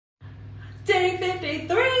Day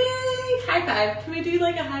 53. High five. Can we do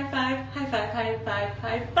like a high five? High five, high five,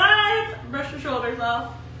 high five. Brush your shoulders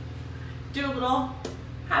off. Do a little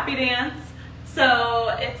happy dance.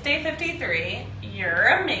 So it's day 53.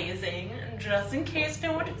 You're amazing. Just in case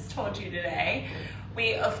no one has told you today,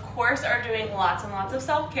 we of course are doing lots and lots of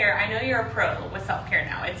self-care. I know you're a pro with self-care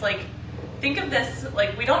now. It's like, think of this,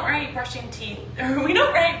 like we don't write brushing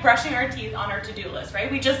our teeth on our to-do list,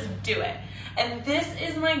 right? We just do it. And this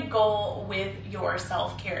is my goal with your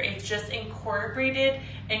self-care. It's just incorporated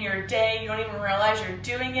in your day. You don't even realize you're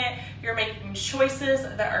doing it. You're making choices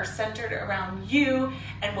that are centered around you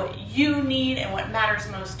and what you need and what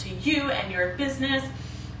matters most to you and your business.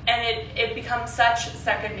 And it becomes such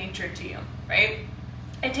second nature to you, right?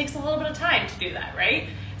 It takes a little bit of time to do that, right?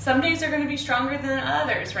 Some days are going to be stronger than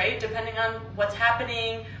others, right? Depending on what's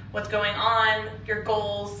happening, what's going on, your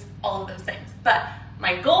goals, all of those things. But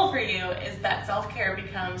my goal for you is that self-care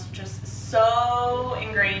becomes just so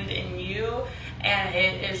ingrained in you, and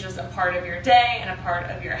it is just a part of your day and a part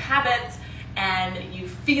of your habits, and you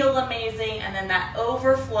feel amazing, and then that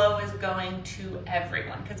overflow is going to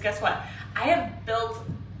everyone. Because guess what? I have built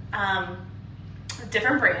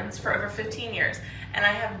different brands for over 15 years, and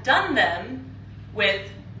I have done them with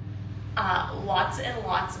lots and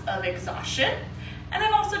lots of exhaustion, and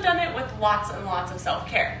I've also done it with lots and lots of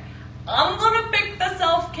self-care. I'm gonna pick the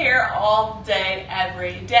self-care all day,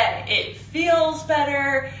 every day. It feels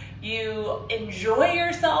better. You enjoy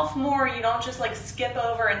yourself more. You don't just like skip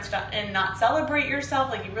over and not celebrate yourself.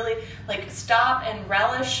 Like you really like stop and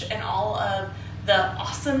relish in all of the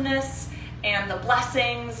awesomeness and the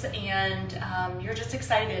blessings, and you're just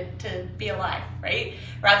excited to be alive, right?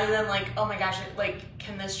 Rather than like, oh my gosh, like,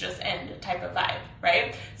 can this just end type of vibe,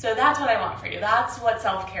 right? So that's what I want for you. That's what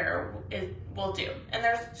self-care will do. And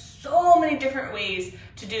there's so many different ways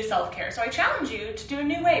to do self-care. So I challenge you to do a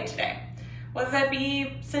new way today. Whether that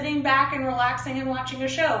be sitting back and relaxing and watching a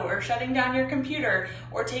show, or shutting down your computer,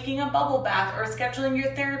 or taking a bubble bath, or scheduling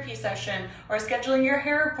your therapy session, or scheduling your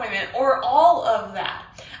hair appointment, or all of that.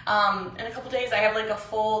 In a couple days, I have like a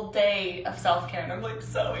full day of self-care, and I'm like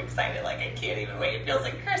so excited, like I can't even wait. It feels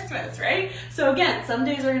like Christmas, right? So again, some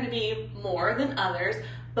days are going to be more than others,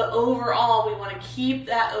 but overall, we want to keep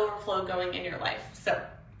that overflow going in your life. So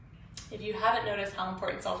if you haven't noticed how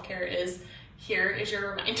important self-care is, here is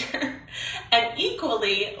your reminder. And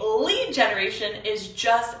equally, lead generation is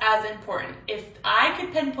just as important. If I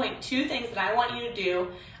could pinpoint two things that I want you to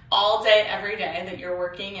do all day, every day, that you're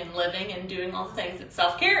working and living and doing all the things, it's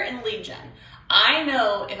self-care and lead gen. I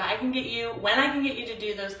know if I can get you, when I can get you to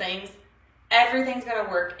do those things, everything's gonna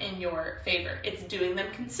work in your favor. It's doing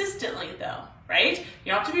them consistently though, right?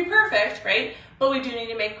 You don't have to be perfect, right? But we do need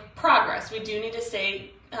to make progress. We do need to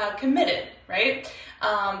stay committed, right?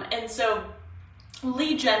 And so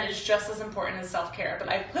lead gen is just as important as self-care, but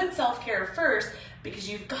I put self-care first because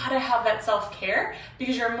you've got to have that self-care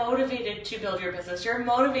because you're motivated to build your business. You're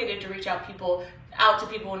motivated to reach out to people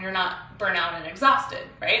when you're not burnt out and exhausted,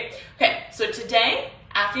 right? Okay, so today,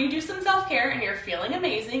 after you do some self-care and you're feeling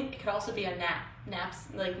amazing, it could also be a nap. Naps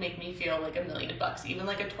like make me feel like $1 million. Even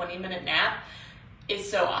like a 20-minute nap is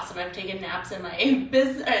so awesome. I've taken naps in my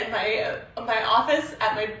business, my office,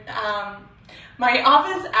 at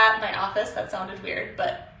my office, that sounded weird,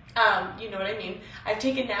 but you know what I mean. I've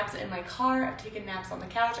taken naps in my car, I've taken naps on the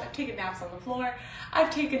couch, I've taken naps on the floor, I've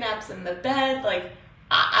taken naps in the bed. Like,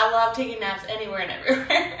 I love taking naps anywhere and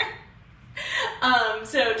everywhere.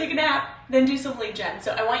 So take a nap, then do some lead gen.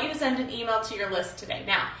 So I want you to send an email to your list today.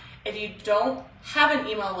 Now, if you don't have an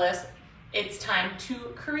email list, it's time to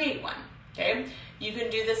create one, okay? You can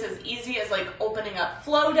do this as easy as like opening up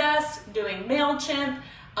Flowdesk, doing MailChimp,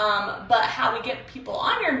 but how we get people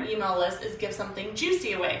on your email list is give something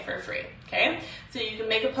juicy away for free, okay? So you can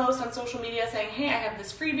make a post on social media saying, hey, I have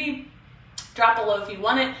this freebie, drop below if you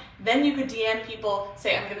want it. Then you could DM people,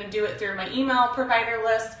 say, I'm gonna do it through my email provider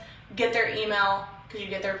list, get their email, because you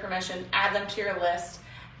get their permission, add them to your list,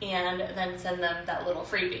 and then send them that little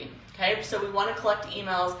freebie, okay? So we wanna collect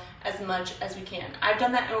emails as much as we can. I've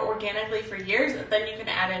done that organically for years. Then you can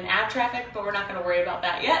add in ad traffic, but we're not gonna worry about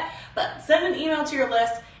that yet. But send an email to your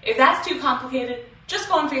list. If that's too complicated, just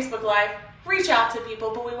go on Facebook Live, reach out to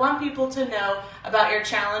people, but we want people to know about your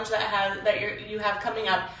challenge that you have coming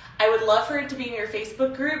up. I would love for it to be in your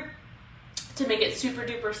Facebook group to make it super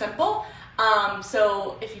duper simple.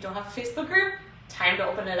 So if you don't have a Facebook group, time to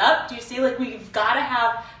open it up. Do you see, like, we've got to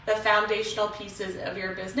have the foundational pieces of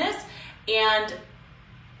your business, and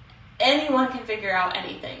anyone can figure out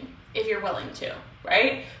anything if you're willing to,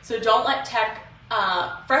 right? So don't let tech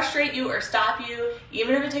frustrate you or stop you,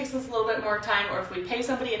 even if it takes us a little bit more time, or if we pay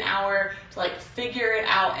somebody an hour to like figure it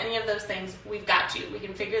out, any of those things, we've got you. We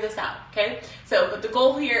can figure this out, okay? So, but the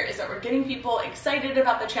goal here is that we're getting people excited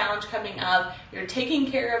about the challenge coming up. You're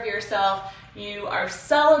taking care of yourself. You are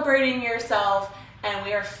celebrating yourself, and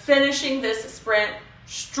we are finishing this sprint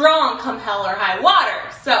strong come hell or high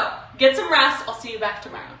water. So get some rest. I'll see you back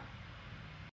tomorrow.